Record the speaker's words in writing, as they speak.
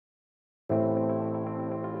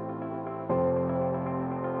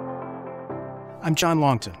I'm John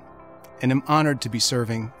Longton, and am honored to be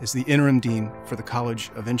serving as the Interim Dean for the College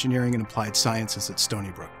of Engineering and Applied Sciences at Stony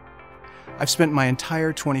Brook. I've spent my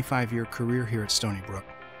entire 25-year career here at Stony Brook,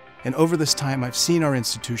 and over this time I've seen our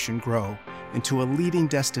institution grow into a leading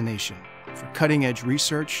destination for cutting-edge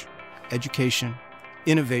research, education,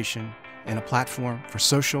 innovation, and a platform for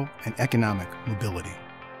social and economic mobility.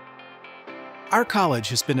 Our college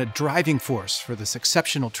has been a driving force for this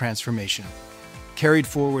exceptional transformation, carried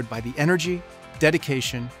forward by the energy,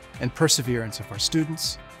 dedication, and perseverance of our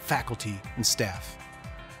students, faculty, and staff.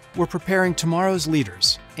 We're preparing tomorrow's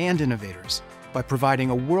leaders and innovators by providing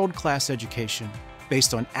a world-class education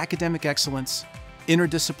based on academic excellence,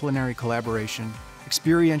 interdisciplinary collaboration,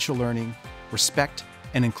 experiential learning, respect,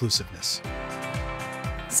 and inclusiveness.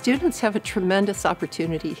 Students have a tremendous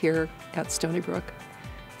opportunity here at Stony Brook.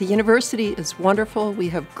 The university is wonderful. We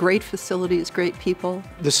have great facilities, great people.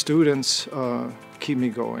 The students keep me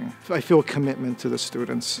going. I feel a commitment to the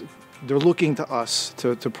students. They're looking to us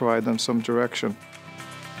to provide them some direction.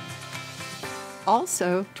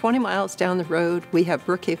 Also, 20 miles down the road, we have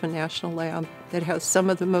Brookhaven National Lab that has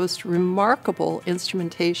some of the most remarkable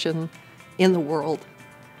instrumentation in the world.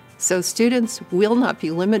 So students will not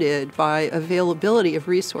be limited by availability of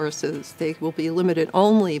resources. They will be limited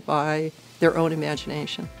only by their own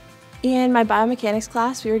imagination. In my biomechanics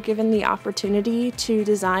class, we were given the opportunity to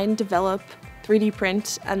design, develop, 3D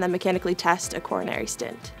print, and then mechanically test a coronary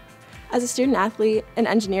stent. As a student athlete, an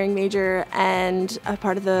engineering major, and a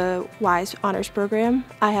part of the CEAS honors program,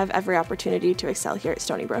 I have every opportunity to excel here at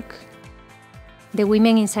Stony Brook. The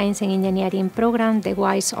Women in Science and Engineering program, the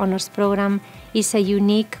CEAS honors program, is a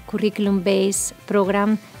unique curriculum-based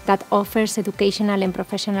program that offers educational and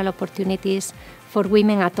professional opportunities for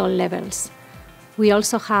women at all levels. We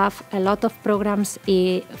also have a lot of programs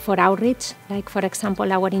for outreach, like for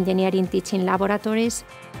example our engineering teaching laboratories.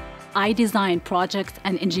 I design projects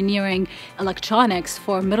and engineering electronics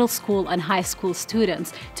for middle school and high school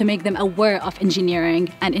students to make them aware of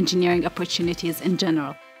engineering and engineering opportunities in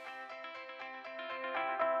general.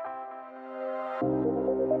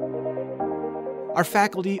 Our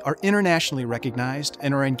faculty are internationally recognized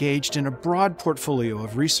and are engaged in a broad portfolio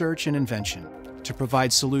of research and invention to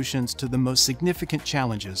provide solutions to the most significant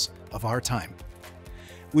challenges of our time.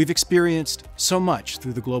 We've experienced so much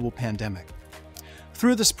through the global pandemic.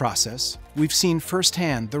 Through this process, we've seen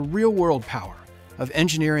firsthand the real-world power of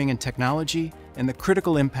engineering and technology and the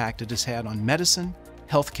critical impact it has had on medicine,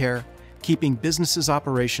 healthcare, keeping businesses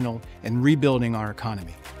operational, and rebuilding our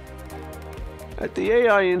economy. At the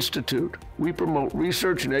AI Institute, we promote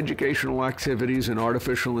research and educational activities in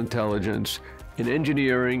artificial intelligence, in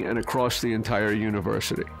engineering, and across the entire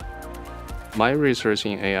university. My research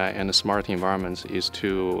in AI and smart environments is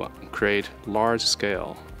to create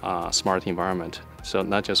large-scale smart environment. So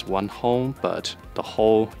not just one home, but the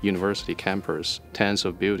whole university campus, tens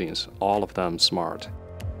of buildings, all of them smart.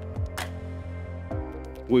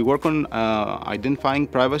 We work on identifying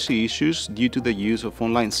privacy issues due to the use of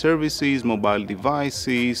online services, mobile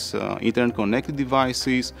devices, internet-connected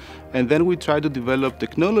devices, and then we try to develop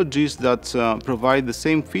technologies that provide the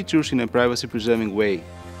same features in a privacy-preserving way.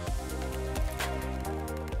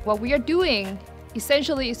 What we are doing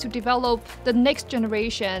essentially is to develop the next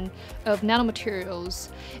generation of nanomaterials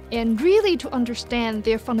and really to understand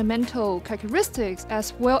their fundamental characteristics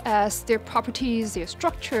as well as their properties, their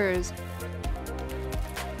structures.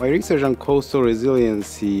 My research on coastal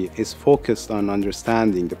resiliency is focused on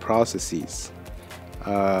understanding the processes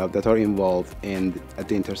that are involved at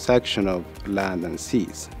the intersection of land and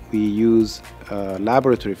seas. We use a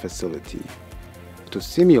laboratory facility to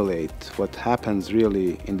simulate what happens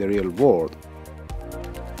really in the real world.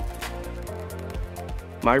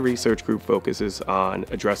 My research group focuses on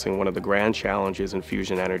addressing one of the grand challenges in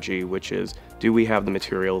fusion energy, which is, do we have the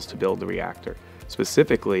materials to build the reactor?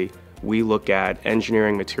 Specifically, we look at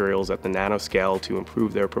engineering materials at the nanoscale to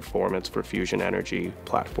improve their performance for fusion energy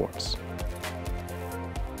platforms.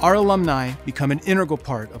 Our alumni become an integral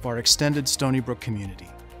part of our extended Stony Brook community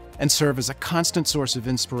and serve as a constant source of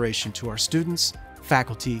inspiration to our students,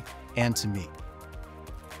 faculty, and to me.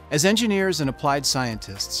 As engineers and applied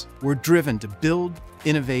scientists, we're driven to build,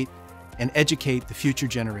 innovate, and educate the future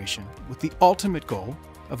generation with the ultimate goal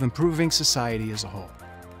of improving society as a whole.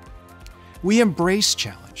 We embrace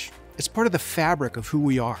challenge. It's part of the fabric of who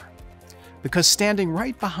we are, because standing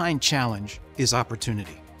right behind challenge is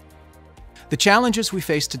opportunity. The challenges we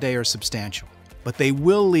face today are substantial, but they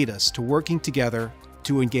will lead us to working together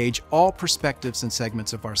to engage all perspectives and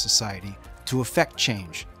segments of our society to effect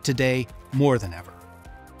change, today more than ever.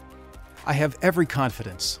 I have every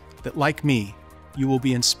confidence that, like me, you will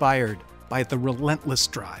be inspired by the relentless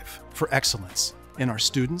drive for excellence in our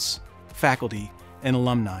students, faculty, and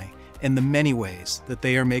alumni, and the many ways that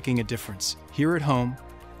they are making a difference here at home,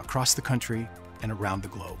 across the country, and around the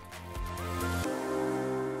globe.